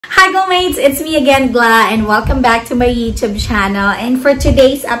Hi Go-Mates, it's me again, Gla, and welcome back to my YouTube channel. And for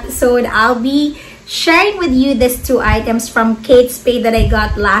today's episode, I'll be sharing with you these two items from Spade that I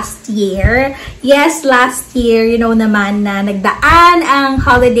got last year. Yes, last year, you know naman na nagdaan ang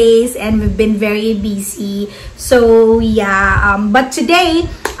holidays and we've been very busy. So yeah, but today,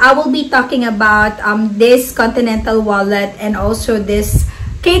 I will be talking about this Continental wallet and also this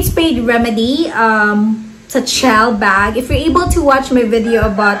Spade Remedy satchel bag. If you're able to watch my video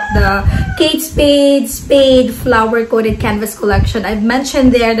about the Spade flower coated canvas collection, I've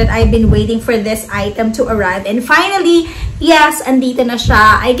mentioned there that I've been waiting for this item to arrive, and finally, yes, andito na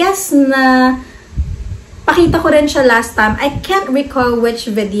siya. I guess na pakita ko rin siya last time. I can't recall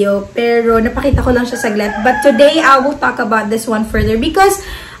which video, pero napakita ko lang siya saglit. But today I will talk about this one further because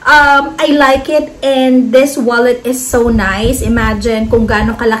I like it, and this wallet is so nice. Imagine kung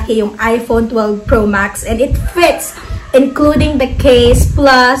gaano kalaki yung iPhone 12 Pro Max, and it fits, including the case,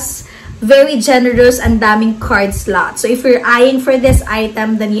 plus very generous and daming card slot. So if you're eyeing for this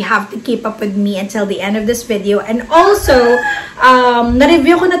item, then you have to keep up with me until the end of this video. And also,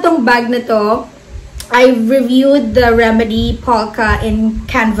 na-review ko na tong bag na to. I reviewed the Remedy Polka in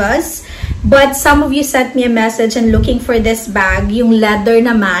canvas, but some of you sent me a message and looking for this bag, yung leather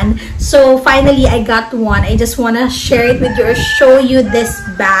naman. So finally, I got one. I just want to share it with you or show you this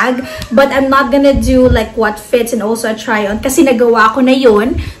bag, but I'm not gonna do like what fits and also a try on kasi nagawa ko na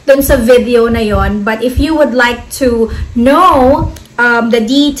yun dun sa video na yun. But if you would like to know the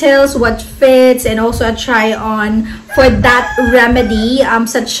details, what fits, and also a try on for that Remedy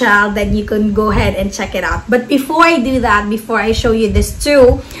satchel, then you can go ahead and check it out. But before I do that, before I show you this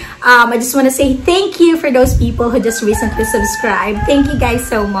too, I just want to say thank you for those people who just recently subscribed. Thank you guys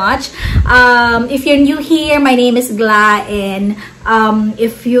so much. If you're new here, my name is Gla, and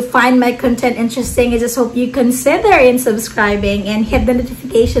if you find my content interesting, I just hope you consider in subscribing and hit the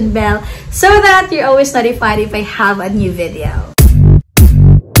notification bell so that you're always notified if I have a new video.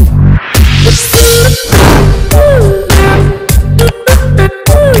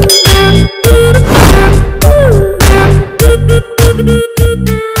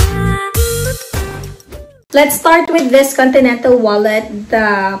 Let's start with this Continental wallet.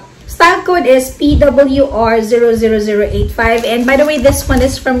 The style code is PWR00085, and by the way, this one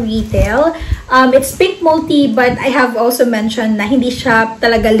is from retail. It's pink multi, but I have also mentioned na hindi siya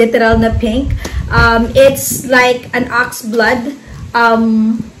talaga literal na pink. It's like an ox blood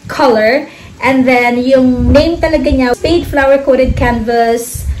color, and then yung name talaga niya, Spade flower coated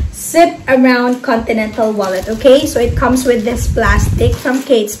canvas zip around Continental wallet. Okay, so it comes with this plastic from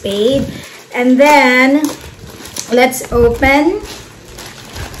Spade. And then, let's open.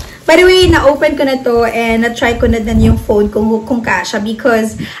 By the way, na-open ko na to and na-try ko na din yung phone kung kasha,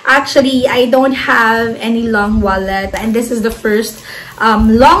 because actually, I don't have any long wallet. And this is the first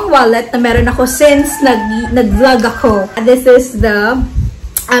long wallet na meron ako since nag-vlog ako. This is the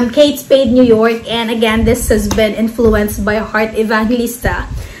Spade New York. And again, this has been influenced by Heart Evangelista.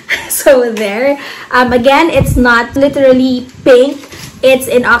 So there. Again, it's not literally pink. It's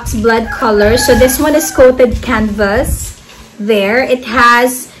in ox blood color. So this one is coated canvas. There. It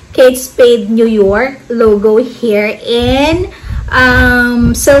has Spade New York logo here in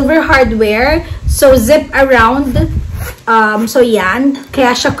silver hardware. So zip around. So yan.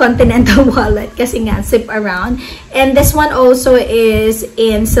 Kaya siya Continental wallet. Kasi nga, zip around. And this one also is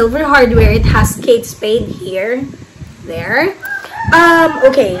in silver hardware. It has Spade here. There.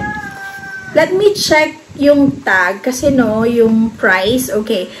 Okay. Let me check yung tag kasi no, yung price.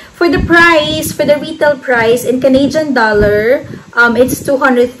 Okay, for the price, for the retail price in Canadian dollar, it's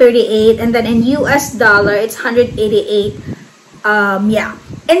 $238, and then in US dollar, it's $188. Yeah.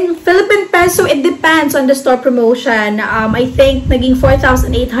 In Philippine peso, it depends on the store promotion. I think naging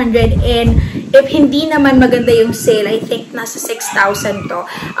 4,800, and if hindi naman maganda yung sale, I think nasa 6,000 to.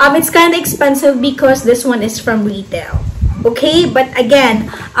 It's kind of expensive because this one is from retail. Okay, but again,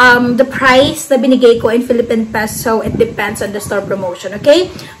 the price na binigay ko in Philippine peso, it depends on the store promotion.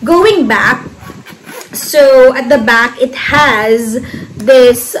 Okay, going back, so at the back it has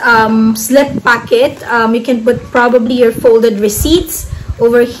this slip pocket. You can put probably your folded receipts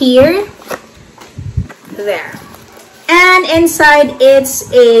over here. There, and inside it's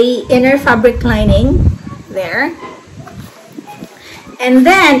a inner fabric lining there. And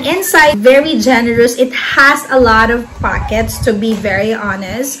then inside, very generous. It has a lot of pockets, to be very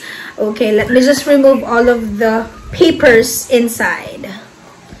honest. Okay, let me just remove all of the papers inside.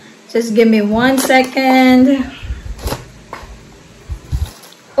 Just give me 1 second.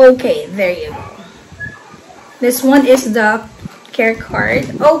 Okay, there you go. This one is the care card.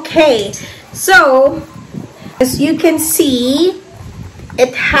 Okay, so as you can see,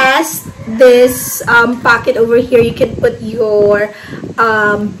 it has this pocket over here. You can put your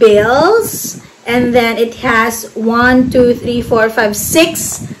bills, and then it has 1, 2, 3, 4, 5,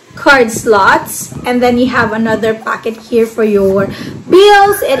 6 card slots, and then you have another pocket here for your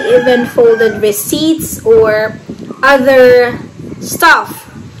bills and even folded receipts or other stuff.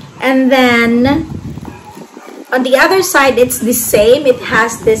 And then on the other side, it's the same. It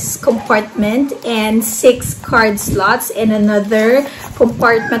has this compartment and 6 card slots and another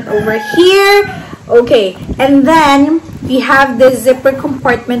compartment over here. Okay, and then we have the zipper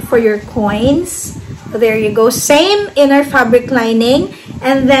compartment for your coins. So there you go. Same inner fabric lining.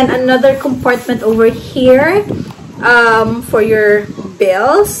 And then another compartment over here for your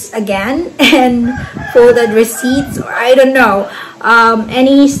bills again, and folded receipts, or I don't know,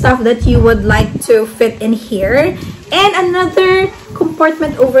 any stuff that you would like to fit in here. And another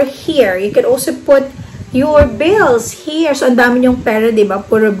compartment over here. You could also put your bills here. So, ang dami yung pera, diba?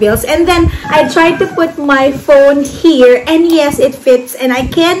 Puro bills. And then, I tried to put my phone here. And yes, it fits. And I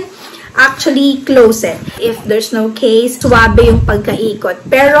can actually close it. If there's no case, suwabe yung pagkaikot.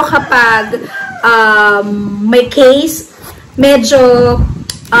 Pero kapag may case, medyo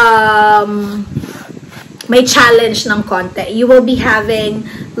may challenge ng konti. You will be having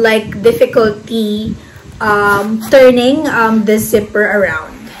like difficulty turning the zipper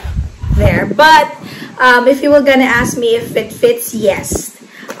around there. But if you were gonna ask me if it fits, yes.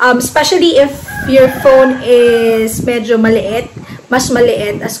 Especially if your phone is medyo maliit, mas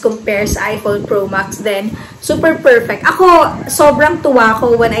maliit as compared sa iPhone Pro Max, then super perfect. Ako, sobrang tuwa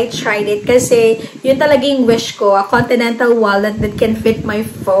ko when I tried it kasi yun talaga yung wish ko, a continental wallet that can fit my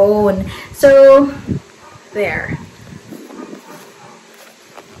phone. So, there.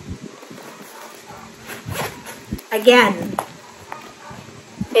 Again,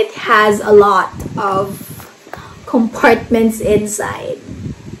 it has a lot of compartments inside.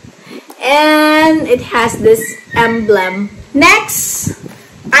 And it has this emblem. Next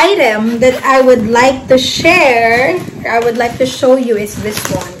item that I would like to share, I would like to show you, is this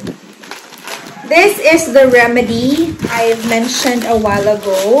one. This is the remedy I've mentioned a while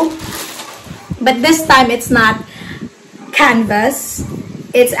ago. But this time it's not canvas.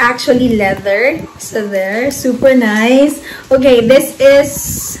 It's actually leather. So there, super nice. Okay, this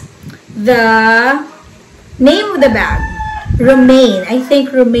is the name of the bag. Romaine. I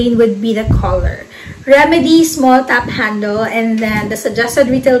think Romaine would be the color. Remedy small tap handle, and then the suggested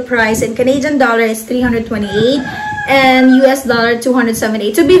retail price in Canadian dollar is $328 and US dollar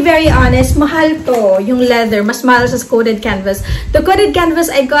 $278. To be very honest, mahal to yung leather. Mas mahal sa coated canvas. The coated canvas,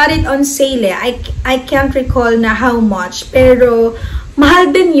 I got it on sale. I can't recall na how much, pero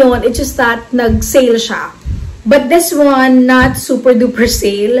mahal din yon. It's just that nag-sale siya. But this one, not super duper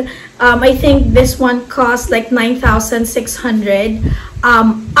sale. I think this one cost like 9,600.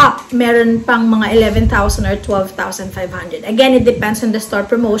 Up, meron pang mga 11,000 or 12,500. Again, it depends on the store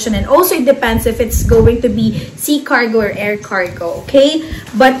promotion, and also it depends if it's going to be sea cargo or air cargo, okay?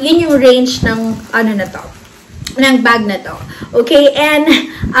 But yun yung range ng ano na to, ng bag na to, okay? And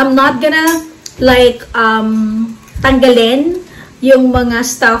I'm not gonna like tanggalin yung mga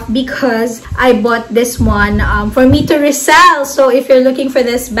stuff because I bought this one for me to resell. So if you're looking for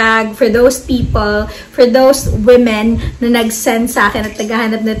this bag, for those people, for those women na nag-send sa akin at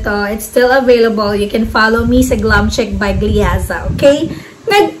naghahanap nito, it's still available. You can follow me sa Glam Chick by Gliaza, okay?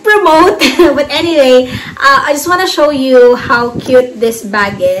 Nag-promote. But anyway, I just want to show you how cute this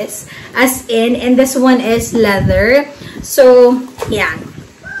bag is. As in, and this one is leather. So, yeah.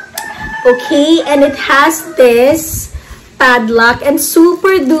 Okay, and it has this padlock and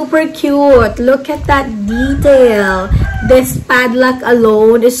super duper cute. Look at that detail. This padlock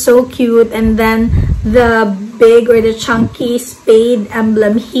alone is so cute, and then the big or the chunky spade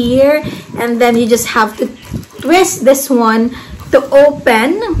emblem here, and then you just have to twist this one to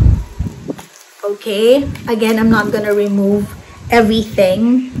open. Okay, again, I'm not gonna remove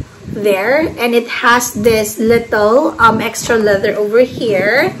everything there, and it has this little extra leather over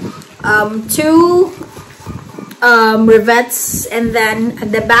here, two rivets, and then at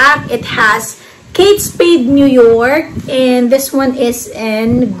the back it has Kate Spade New York, and this one is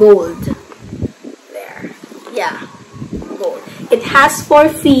in gold. There, yeah, gold. It has 4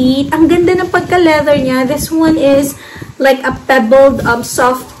 feet. Ang ganda ng pagka-leather niya. This one is like a pebbled,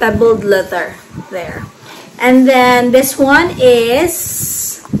 soft pebbled leather there, and then this one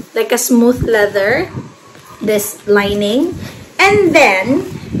is like a smooth leather, this lining, and then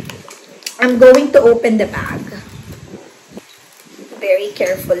I'm going to open the bag very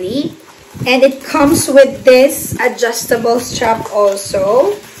carefully, and it comes with this adjustable strap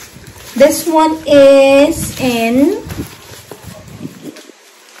also. This one is in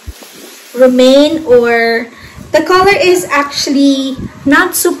romaine, or the color is actually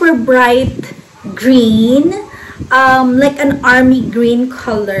not super bright green, like an army green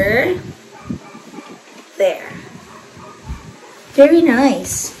color. There. Very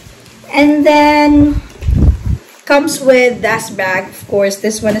nice. And then comes with dust bag. Of course,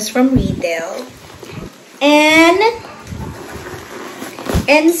 this one is from retail. And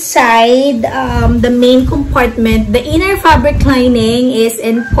inside the main compartment, the inner fabric lining is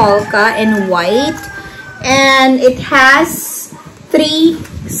in polka and white, and it has 3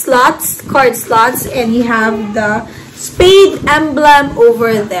 slots, card slots, and you have the Spade emblem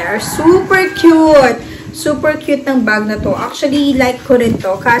over there. Super cute! Super cute ng bag na to. Actually, like ko rin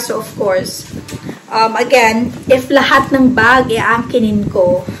to. Kaso, of course, again, if lahat ng bag i-angkinin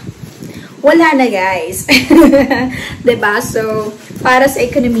ko, wala na, guys. Diba? So, para sa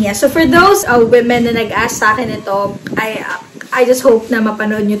ekonomiya. So, for those women na nag-ask sa akin ito, I just hope na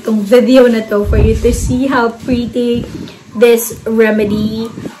mapanood nyo tong video na to for you to see how pretty this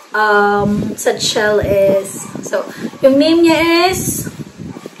remedy such shell is. So, yung name niya is,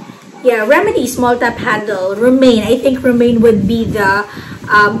 yeah, Remedy Small Tap Handle, Romaine. I think Romaine would be the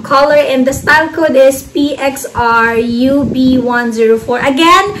color, and the style code is PXRUB104.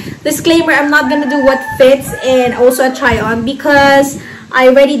 Again, disclaimer, I'm not gonna do what fits and also a try on because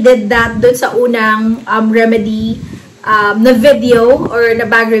I already did that dun sa unang Remedy na video or na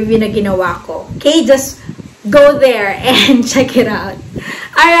bag review na ginawa ko. Okay, just go there and check it out.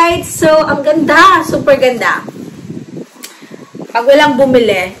 Alright, so ang ganda, super ganda. Pag walang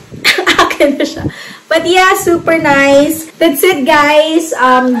bumili, akin na siya. But yeah, super nice. That's it, guys.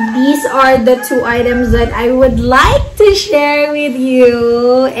 These are the 2 items that I would like to share with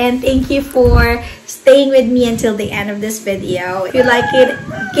you. And thank you for staying with me until the end of this video. If you like it,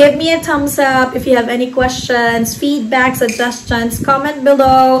 give me a thumbs up. If you have any questions, feedback, suggestions, comment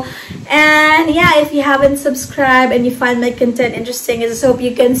below. And yeah, if you haven't subscribed and you find my content interesting, I just hope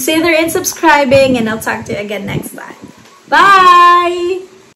you consider in subscribing. And I'll talk to you again next time. Bye!